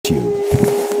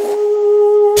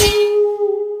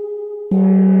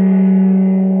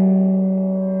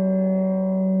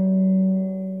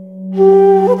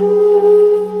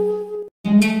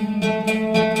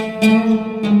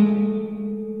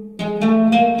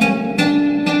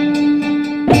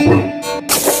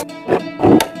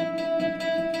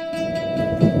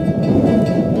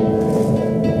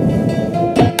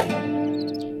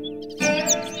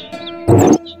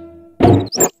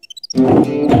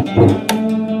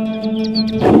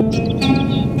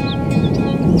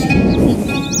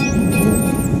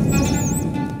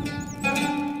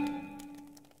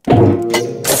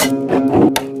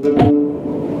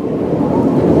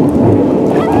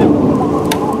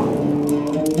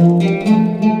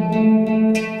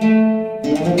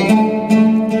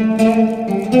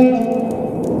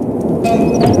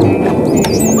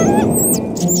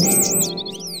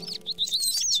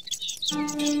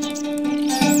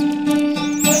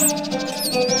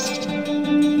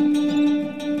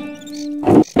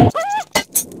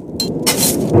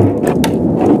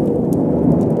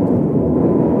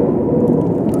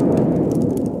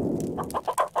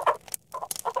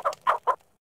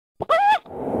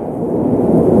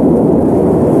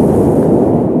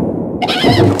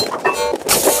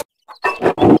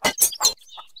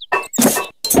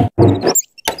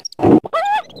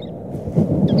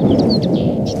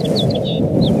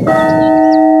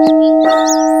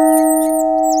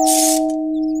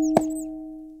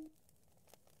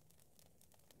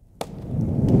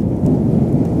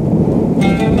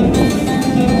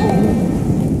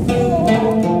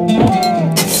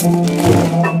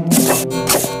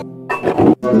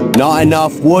Not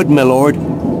enough wood, my lord.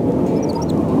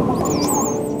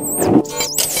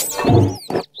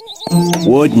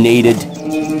 Wood needed.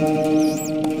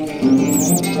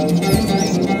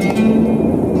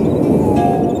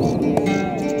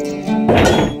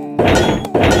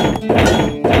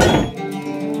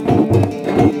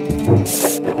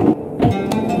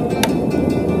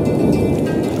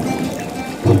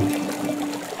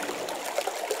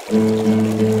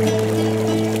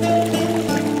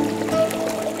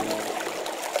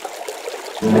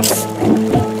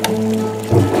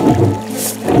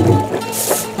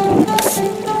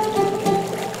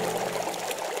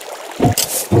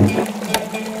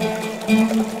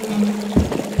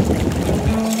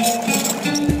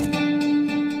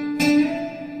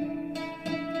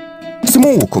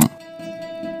 سموكم.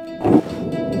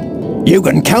 You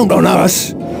can count on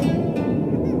us.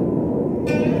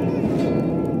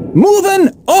 Moving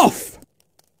off!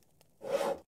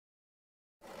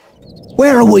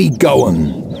 Where are we going?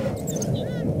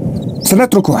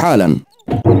 سنترك حالا.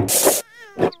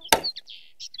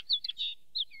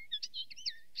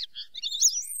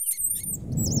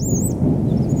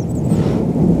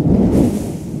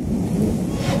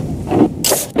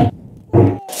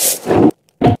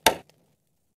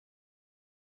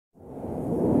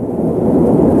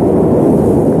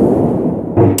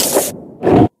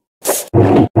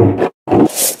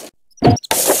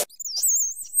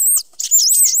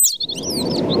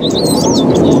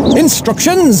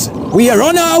 Instructions! We are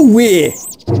on our way!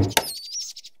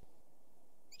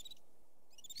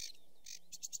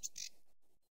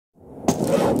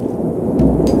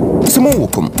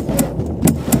 سموكم.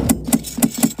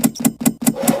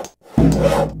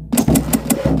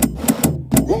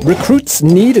 Recruits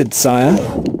needed, sire.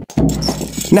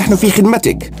 نحن في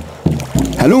خدمتك.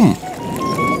 هلم.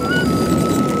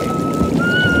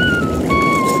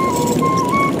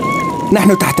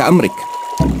 نحن تحت أمرك.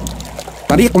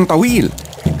 طريق طويل.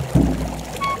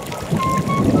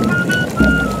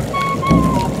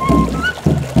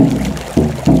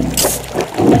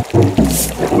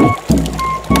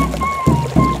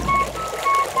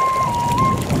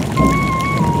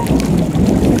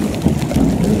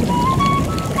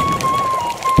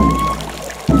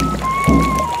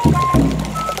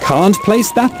 Can't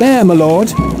place that there, my lord.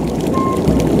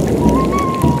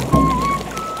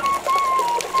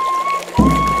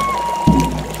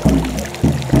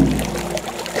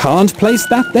 Can't place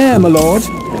that there, my lord.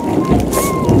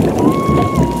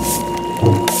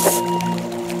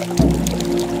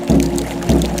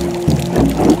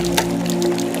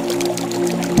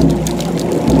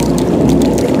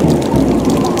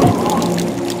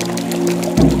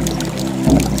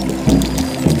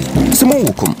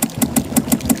 سموكم.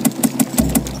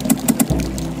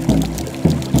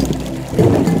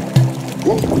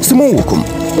 سموكم.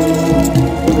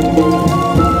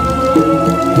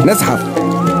 نزحف.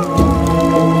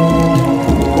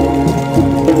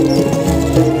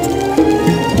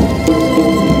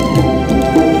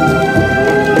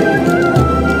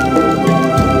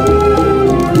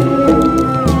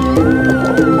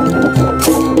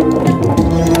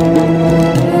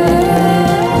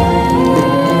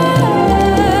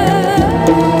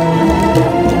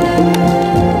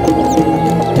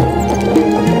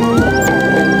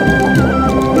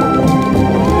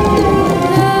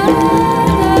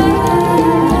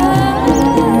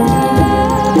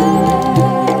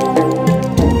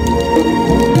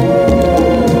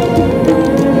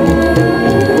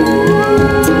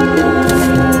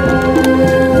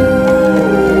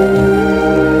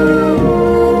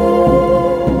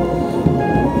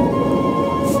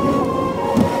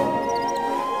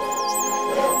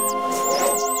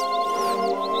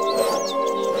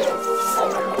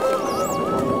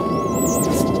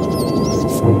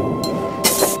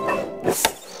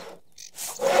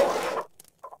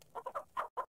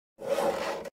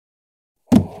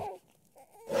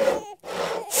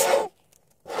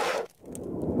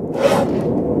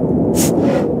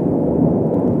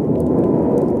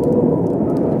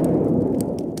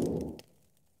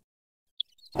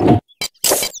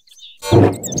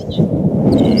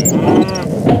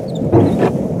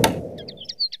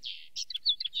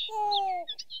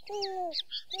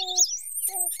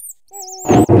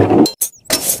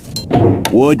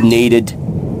 Wood needed.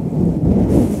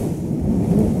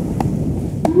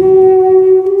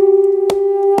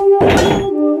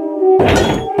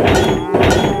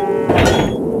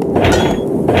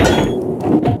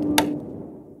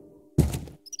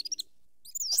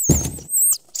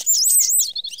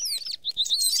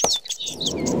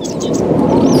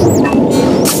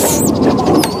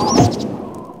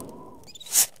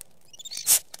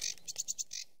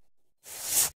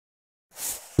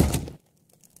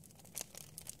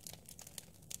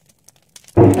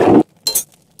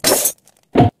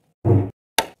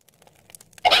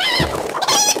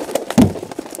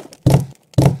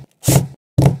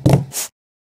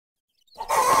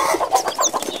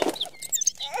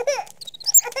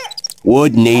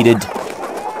 Wood needed.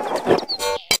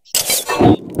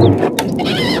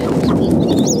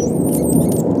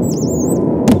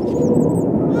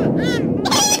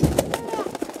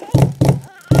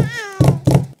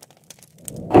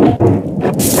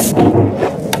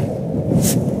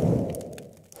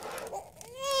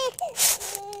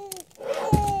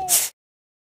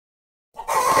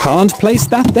 Can't place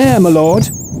that there, my lord.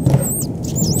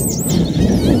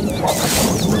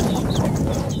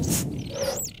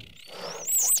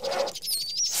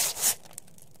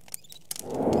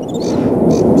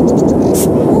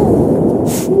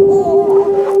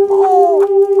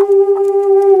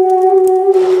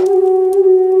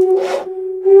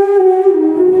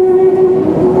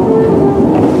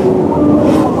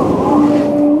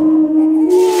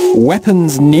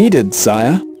 Weapons needed,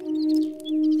 sire.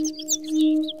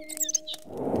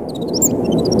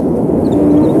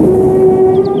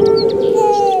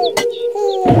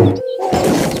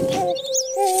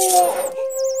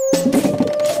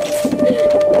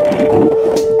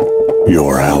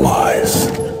 Your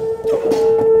allies.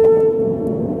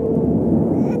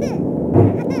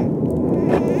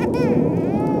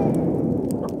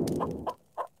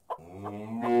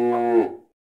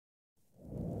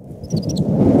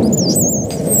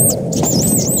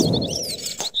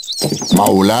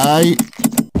 مولاي.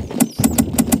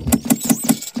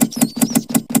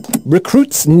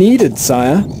 Recruits needed,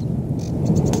 sire.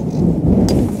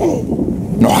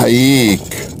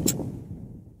 نحييك.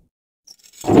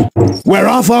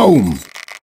 ورافهم.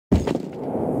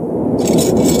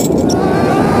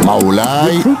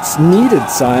 مولاي. Recruits needed,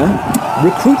 sire.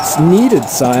 Recruits needed,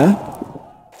 sire.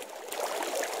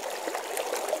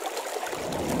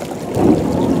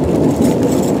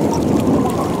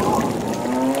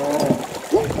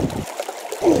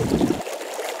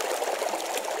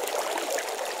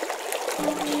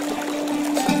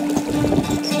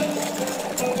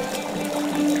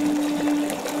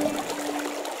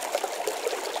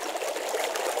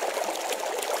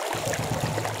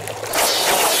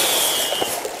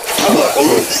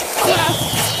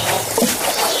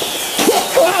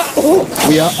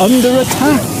 We are under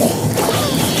attack.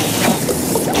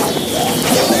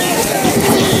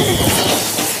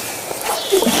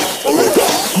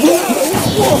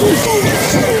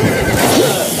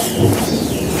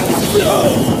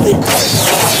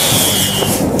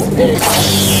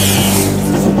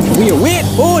 We await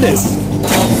orders.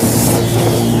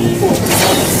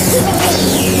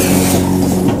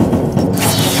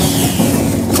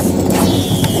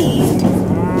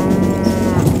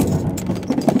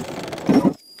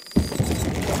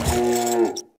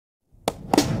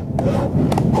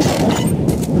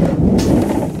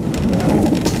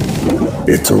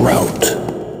 It's a rout.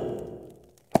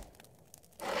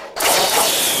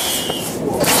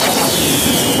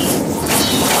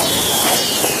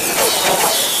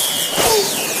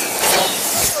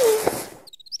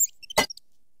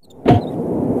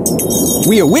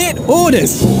 We await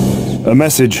orders. A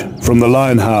message from the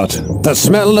Lionheart. The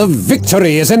smell of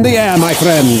victory is in the air, my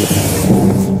friend.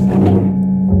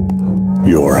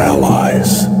 Your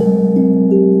allies.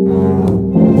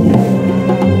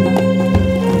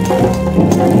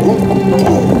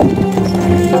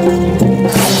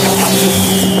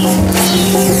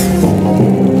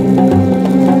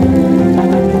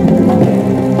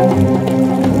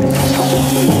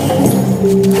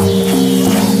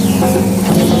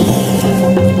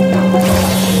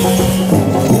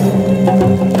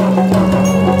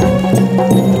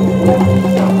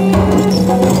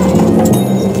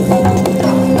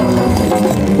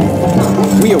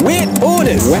 We await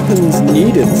orders. Weapons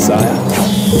needed, sire.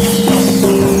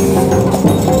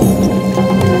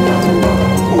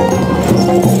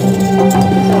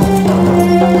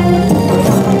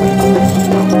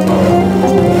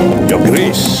 Your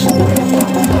Grace.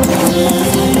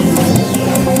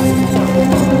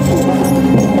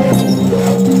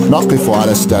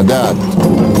 على استعداد.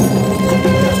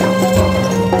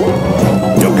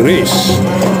 Your Grace.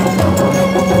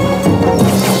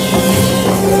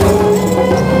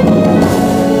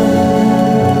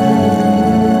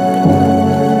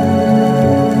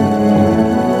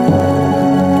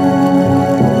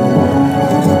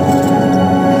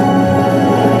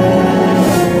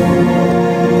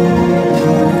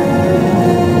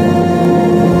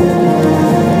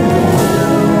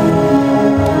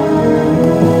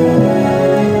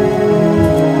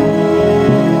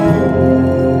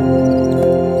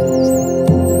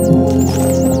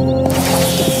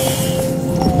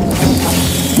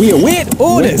 We await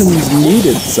orders. Weapons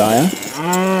needed, sire.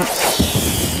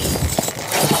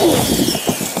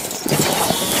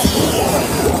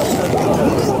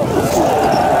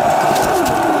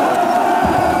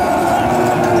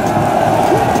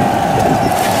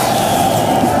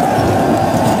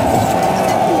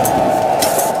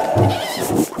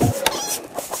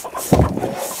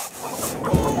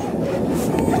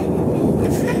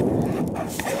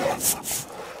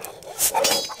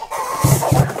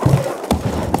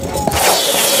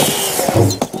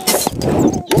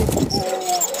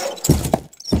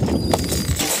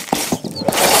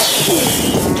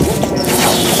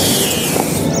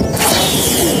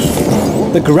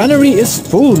 The granary is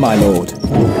full, my lord.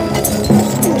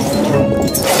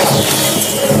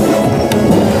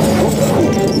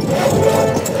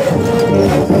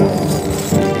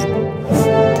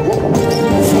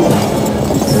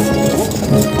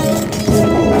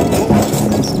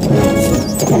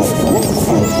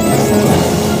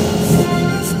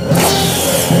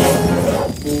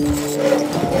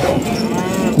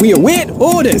 We await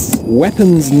orders.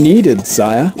 Weapons needed,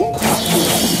 sire.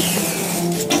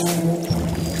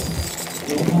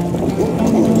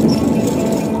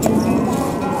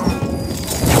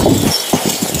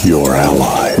 Your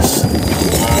allies.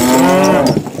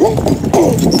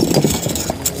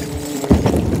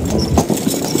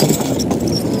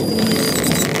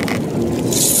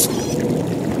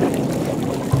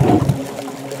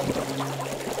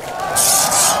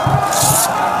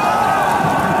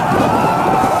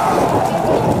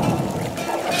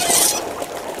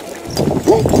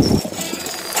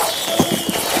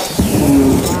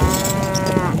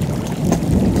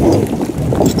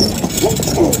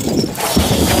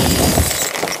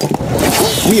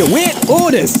 We await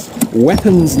orders.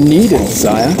 Weapons needed,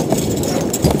 sire.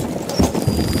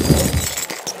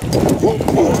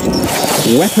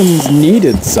 Weapons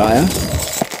needed, sire.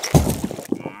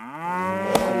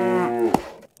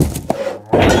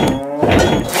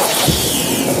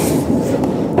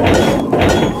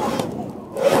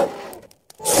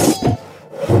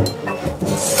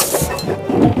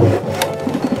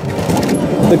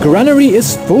 The granary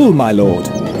is full, my lord.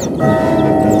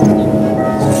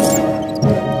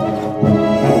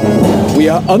 We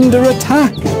are under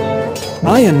attack.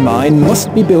 Iron mine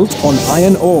must be built on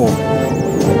iron ore.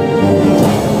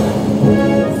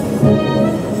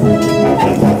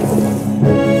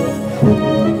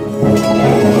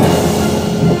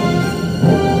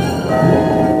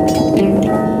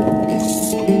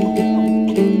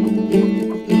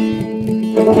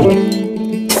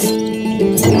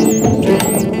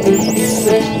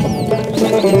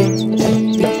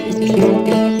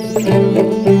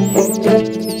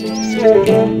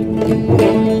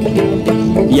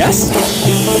 Yes?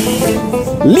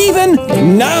 Leaving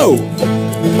now!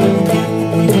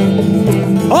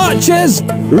 Archers,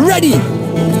 ready!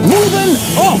 Moving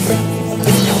off!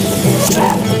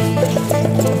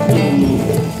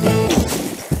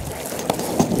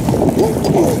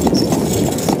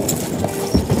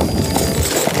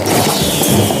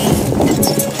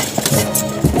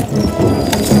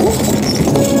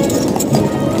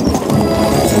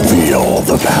 Feel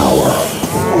the power.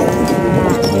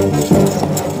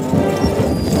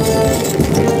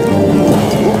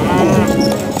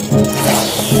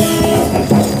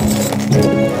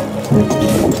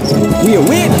 We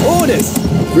await orders!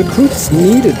 Recruits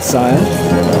needed, sire.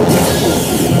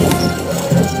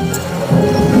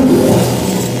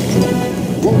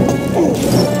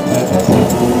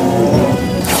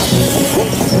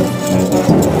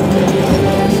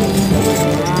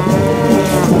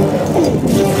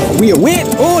 We await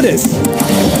orders!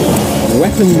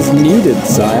 Weapons needed,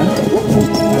 sire.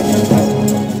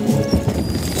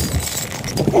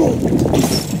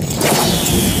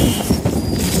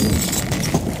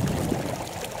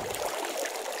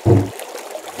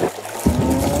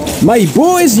 My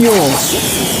bow is yours!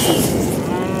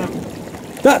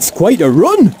 That's quite a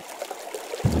run!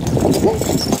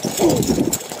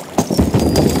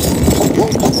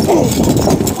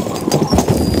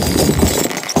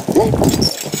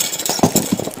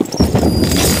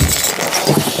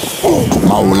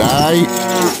 مولاي.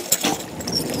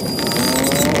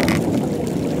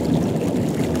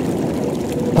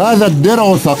 هذا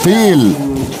الدرع ثقيل.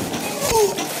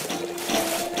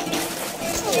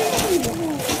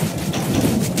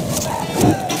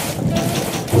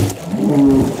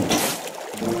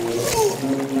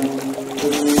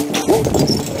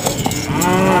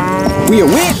 We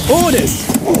await orders.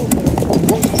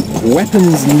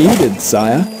 Weapons needed,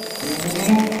 sire.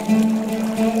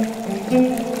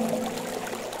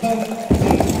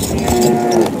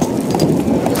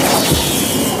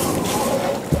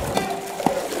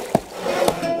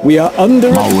 We are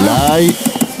under مولاي.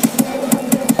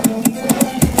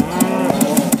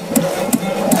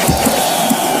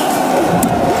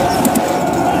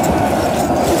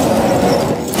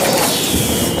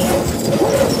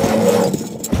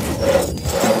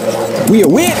 We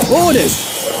await orders.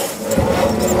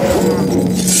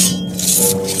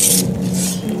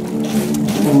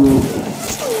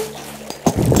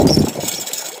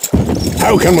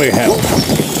 How can we help?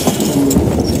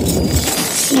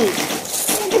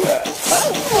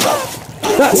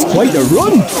 That's quite a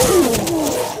run.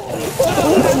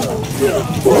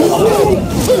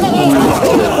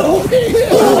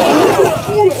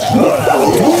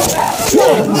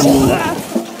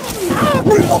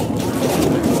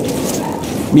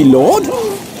 Me lord?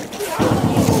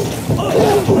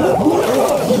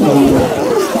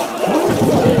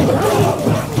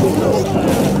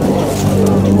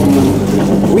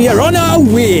 We are on our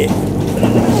way.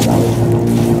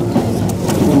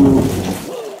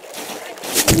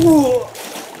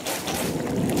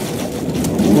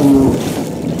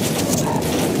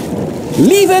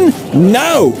 Leaving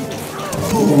now.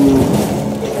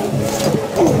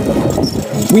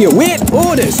 We await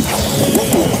orders.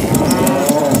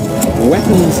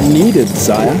 Weapons needed,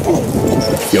 sire.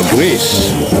 Your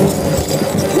Grace.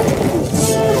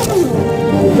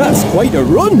 That's quite a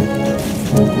run.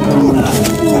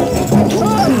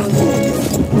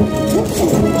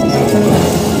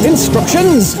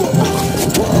 Instructions.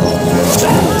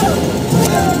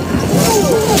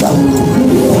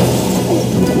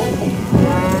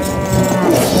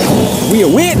 We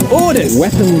await orders.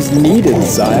 Weapons needed,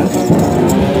 sire.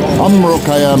 أمرك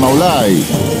يا مولاي.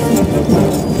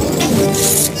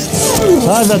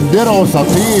 هذا الدرع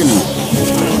ثقيل.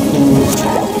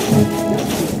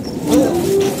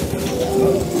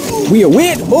 We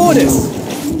await orders.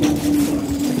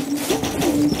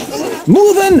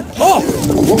 Moving off.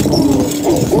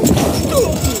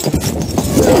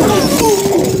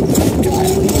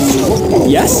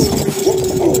 Yes?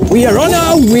 We are on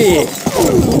our way.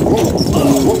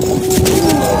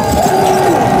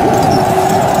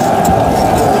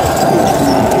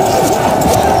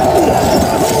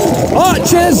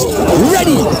 Archers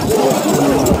ready.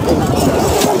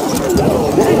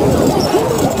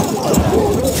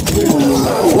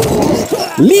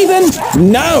 Leaving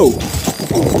now.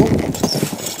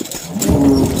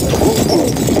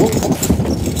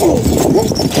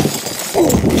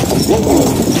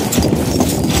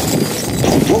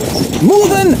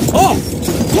 Moving off.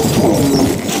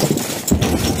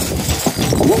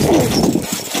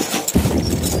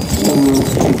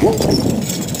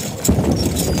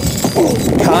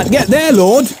 Can't get there,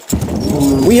 Lord.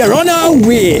 We are on our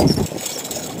way.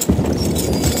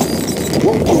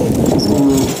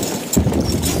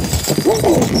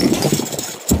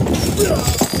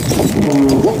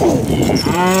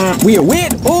 We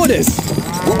await orders.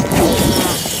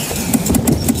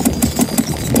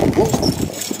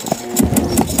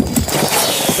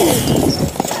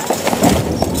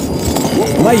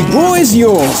 My bow is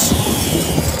yours.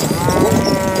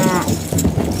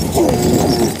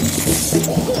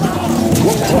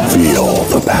 Feel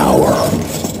the power.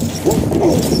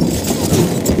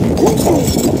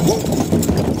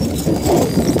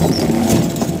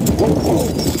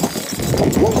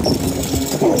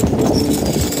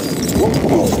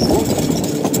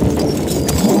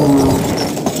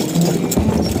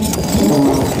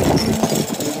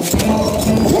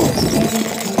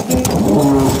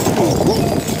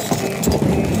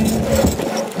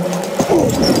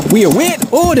 We await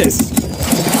orders.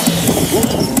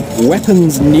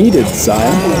 Weapons needed,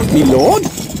 sire. Me lord?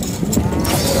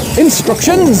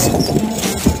 Instructions.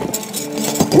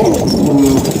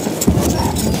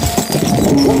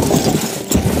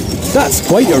 That's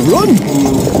quite a run.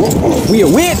 We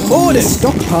await orders.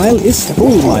 Stockpile is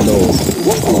full, my lord.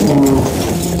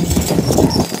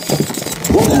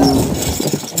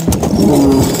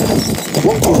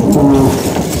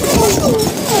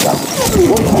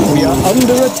 We are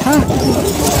under attack.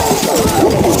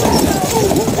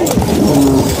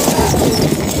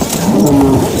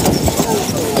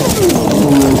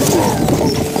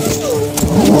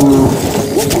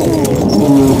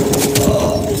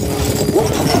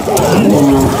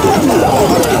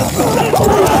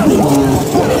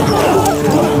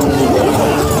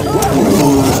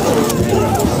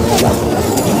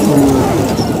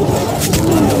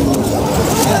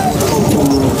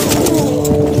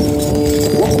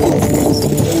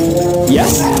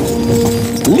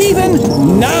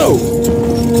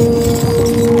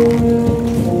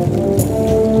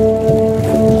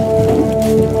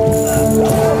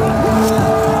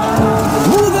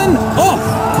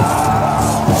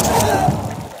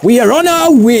 We are on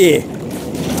our way.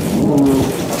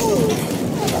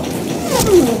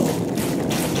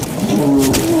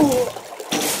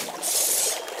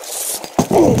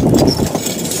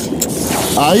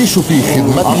 أعيش في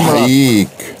خدمة أحييك.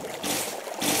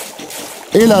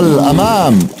 إلى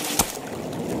الأمام.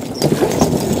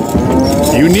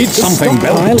 You need something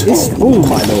Stockpile built. is full,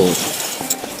 my lord.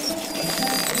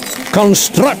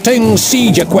 Constructing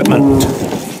siege equipment.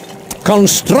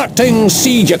 Constructing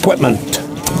siege equipment.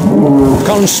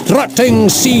 Constructing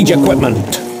siege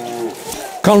equipment.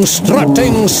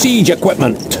 Constructing siege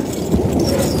equipment.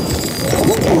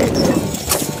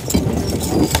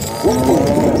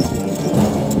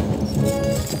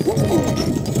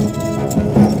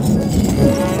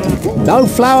 No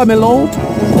flour, my lord.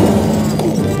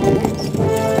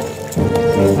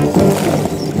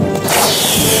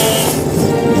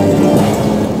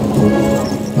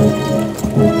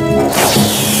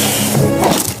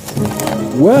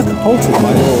 Work halted,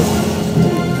 my lord.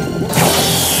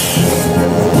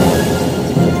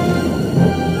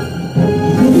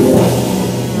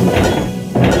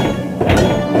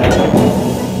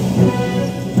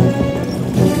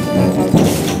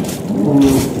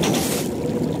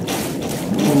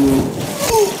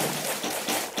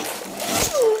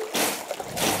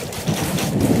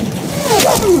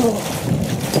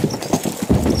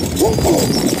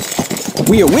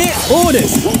 We await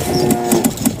orders.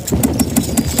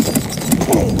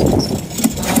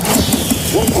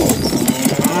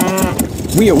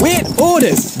 We await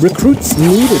orders. Recruits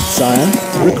needed, sire.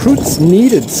 Recruits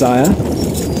needed, sire.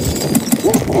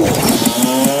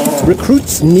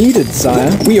 Recruits needed,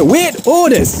 sire. We await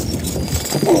orders.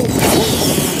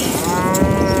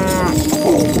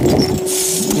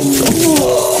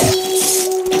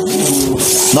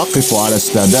 نقف على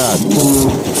استعداد.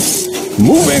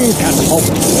 Moving catapult.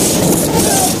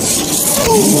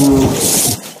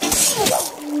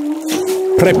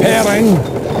 Preparing.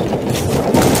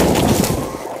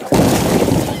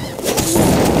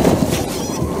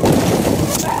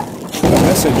 A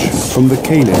message from the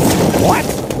Caliph. What?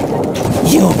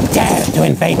 You dare to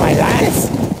invade my lands?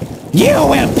 You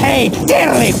will pay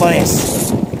dearly for this!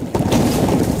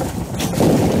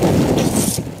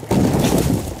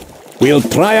 We'll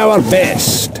try our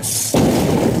best.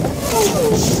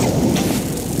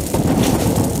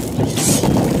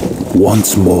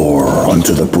 Once more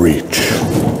onto the breach.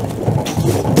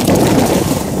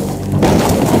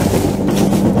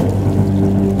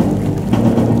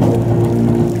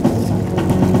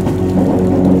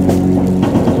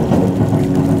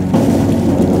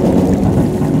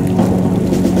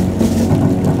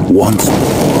 Once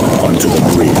more onto the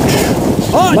breach.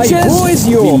 Archers, my boys,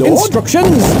 your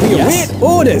instructions. We await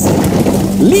orders.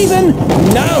 Leaving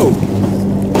now.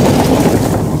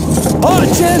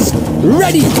 Archers,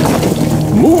 ready.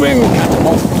 Moving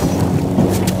catapult.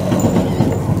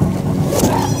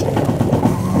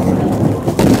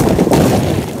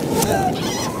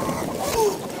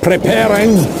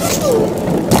 Preparing.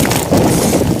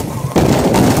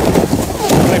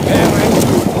 Preparing.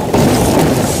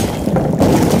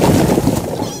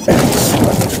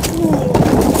 Excellent.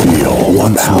 Feel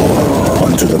one power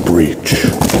onto the breach.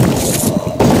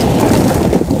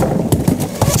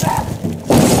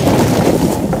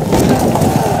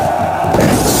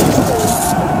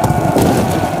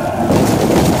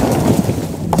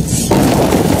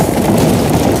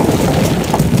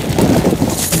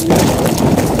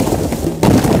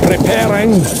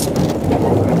 Preparing.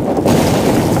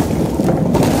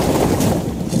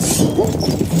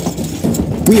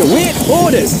 We await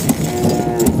orders.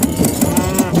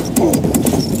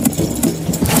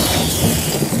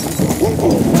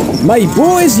 My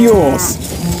boy's yours.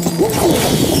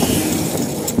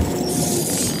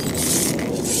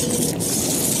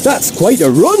 That's quite a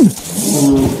run.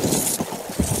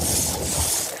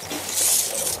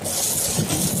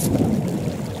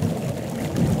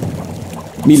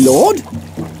 Me lord,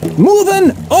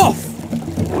 moving off.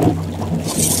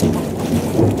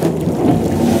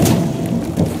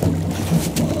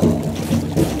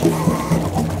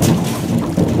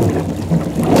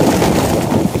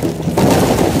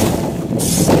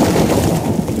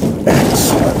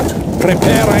 Excellent.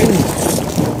 Preparing.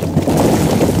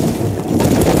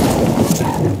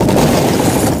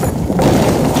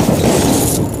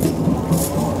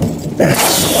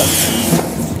 Excellent.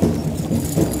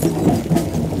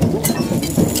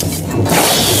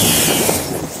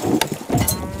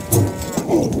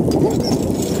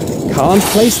 Can't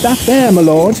place that there, my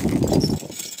lord.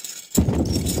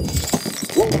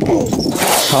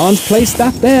 Can't place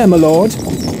that there, my lord.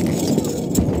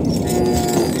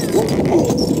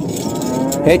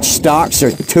 Pitch stocks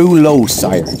are too low,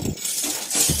 sire.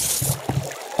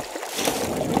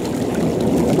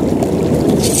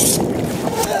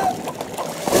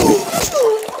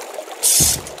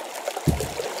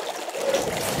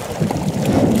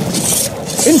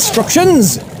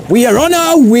 Instructions! We are on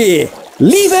our way!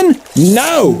 Leaving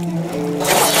now!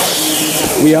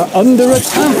 We are under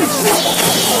attack!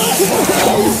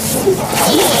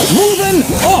 Moving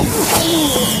off!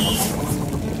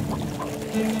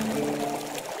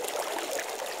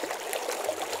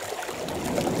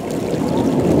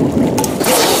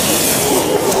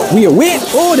 We await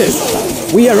orders!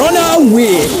 We are on our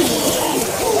way!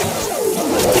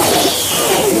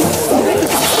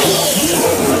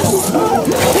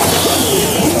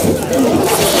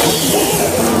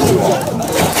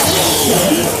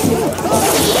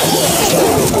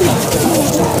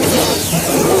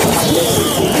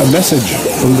 A message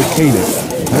from the Caliph.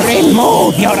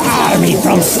 Remove your army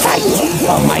from sight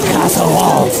of my castle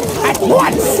walls at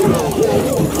once!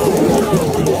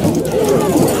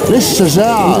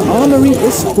 للشجاعة. Armory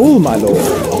is full, my lord.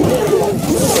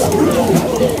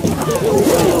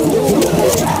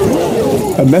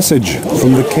 A message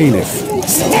from the Caliph.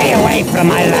 Stay away from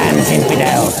my lands,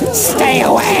 infidel! Stay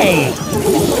away!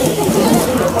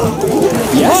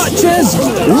 Archers,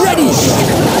 ready!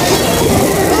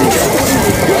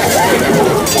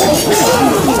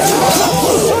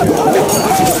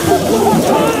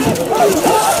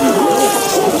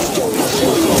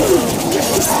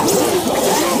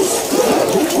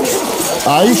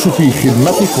 أعيش في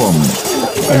خدمتكم.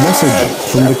 A message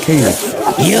from the Caliph.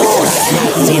 You have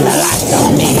not seen the last of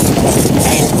me,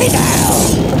 infidel!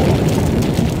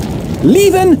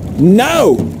 Leaving now!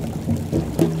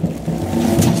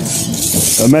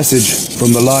 A message from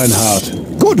the Lionheart.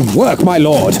 Good work, my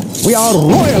lord. We are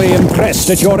royally impressed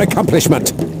at your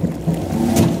accomplishment.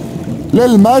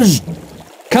 للمجد.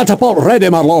 Catapult ready,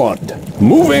 my lord.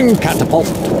 Moving catapult.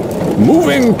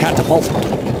 Moving catapult.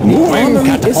 Moving Armory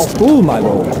is catapult. full, my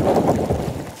lord.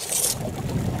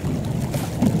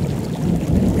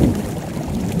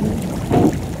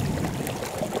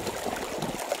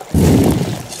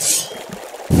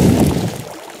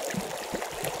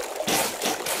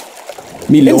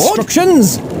 Me lord?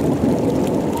 Instructions!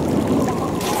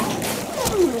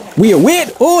 We await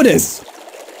orders!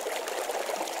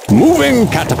 Moving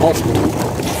catapult.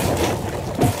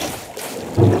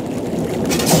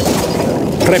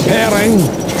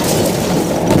 Preparing.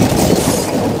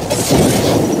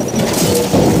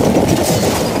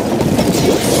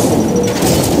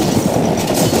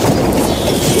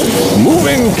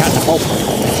 Moving catapult.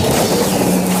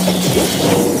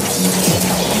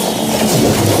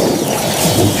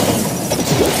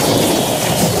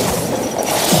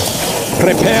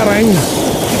 Preparing.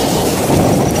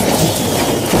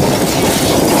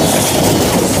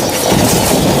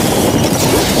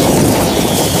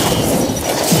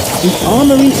 The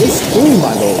armory is full,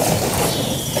 my lord.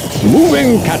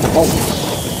 Moving catapult.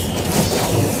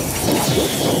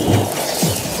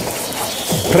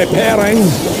 Preparing.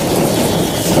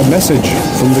 A message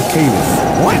from the Caliph.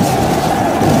 What?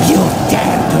 You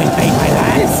dare to invade my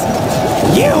lands?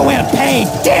 You will pay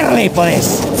dearly for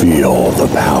this! Feel the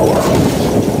power.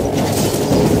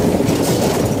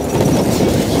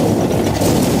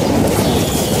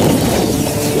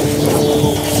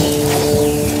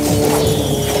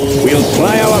 We'll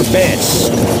try our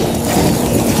best.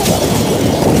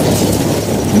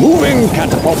 Moving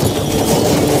catapult.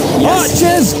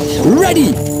 Archers,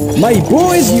 ready! My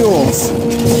bow is yours!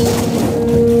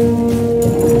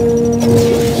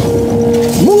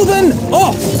 Moving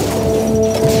off!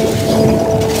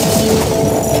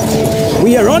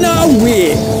 We are on our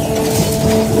way!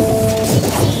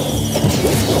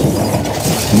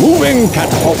 Moving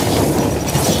catapult.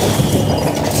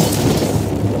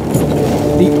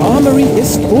 The armory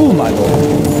is full, my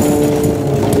lord.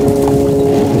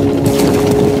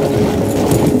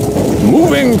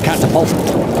 Moving catapult.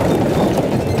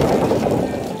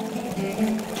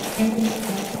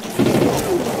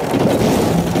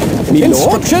 Me lord?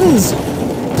 Instructions!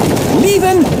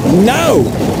 Leaving now!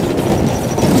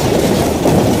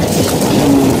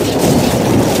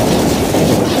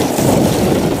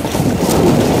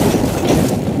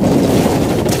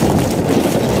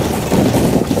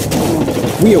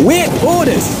 We await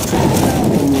orders!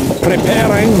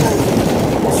 Preparing.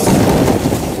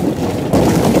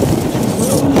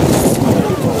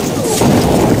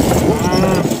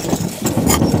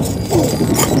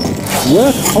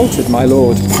 Work halted, my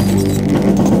lord.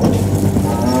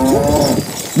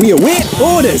 We await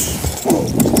orders!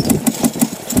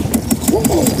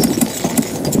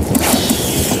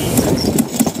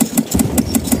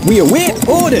 We await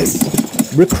orders.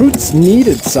 Recruits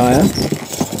needed, sire.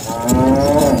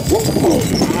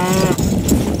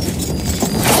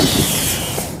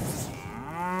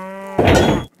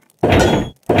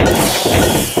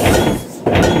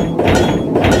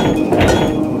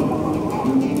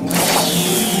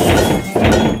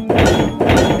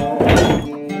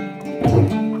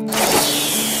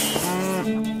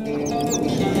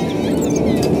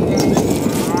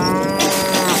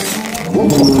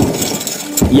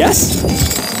 Yes?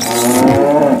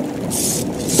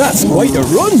 That's quite a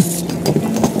run!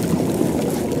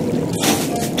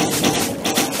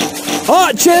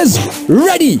 Archers,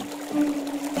 ready!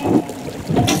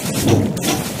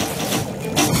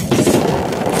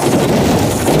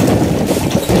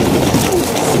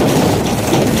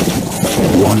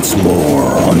 Once more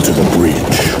onto the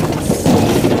breach.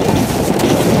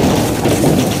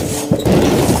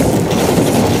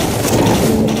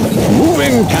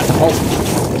 Moving catapult.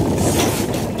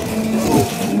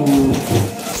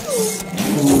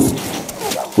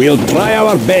 We'll try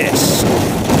our best.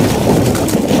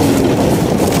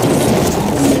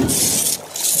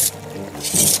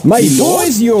 My door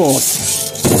is yours.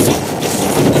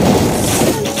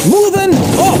 Moving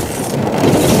up!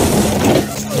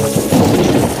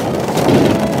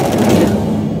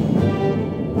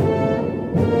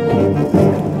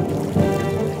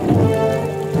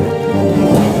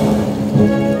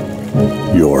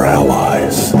 Your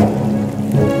allies.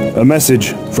 A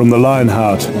message from the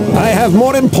Lionheart. I have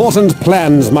more important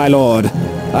plans, my lord.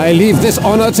 I leave this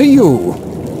honor to you.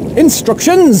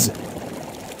 Instructions!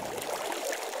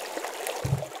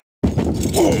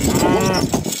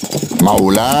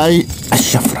 مولاي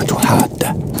الشفرة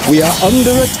حادة. We are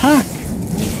under attack.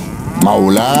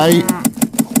 مولاي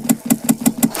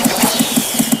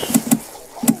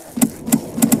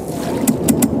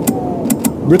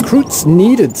Recruits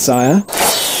needed, sire.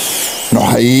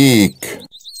 نحييك.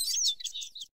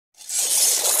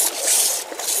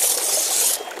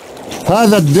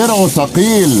 هذا الدرع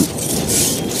ثقيل.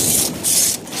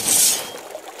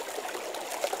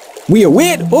 We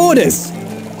await orders.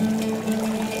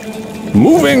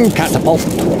 Moving catapult.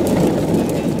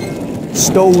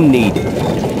 Stone needed.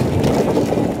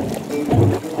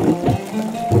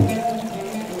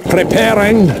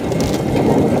 Preparing.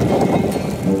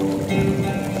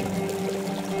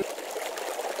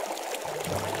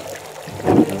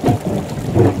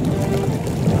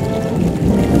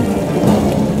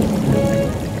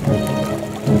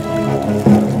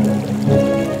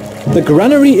 The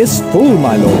granary is full,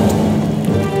 my lord.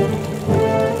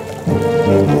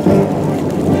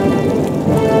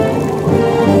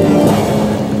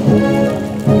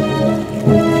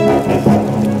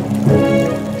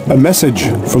 A message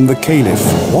from the Caliph.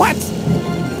 What?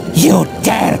 You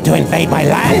dare to invade my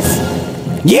lands?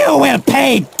 You will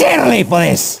pay dearly for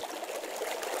this!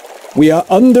 We are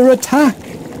under attack.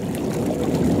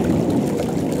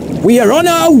 We are on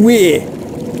our way.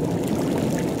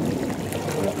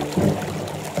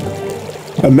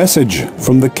 A message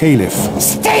from the Caliph.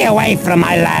 Stay away from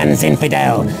my lands,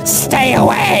 infidel! Stay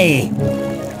away!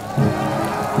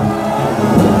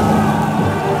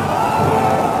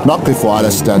 نقف على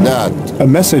استعداد. A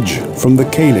message from the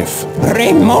Caliph.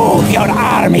 Remove your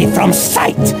army from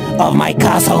sight of my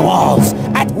castle walls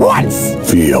at once!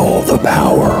 Feel the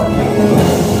power.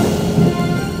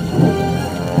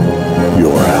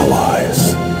 Your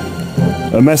allies.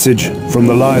 A message from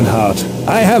the Lionheart.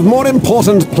 I have more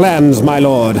important plans, my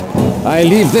lord. I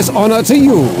leave this honor to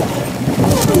you.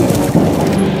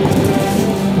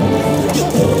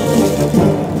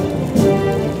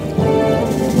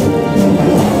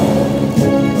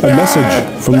 A message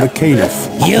from the Caliph.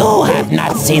 You have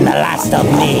not seen the last of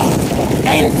me,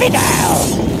 infidel!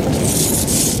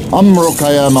 أمرك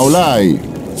يا مولاي.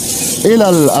 إلى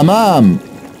الأمام.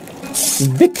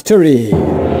 Victory!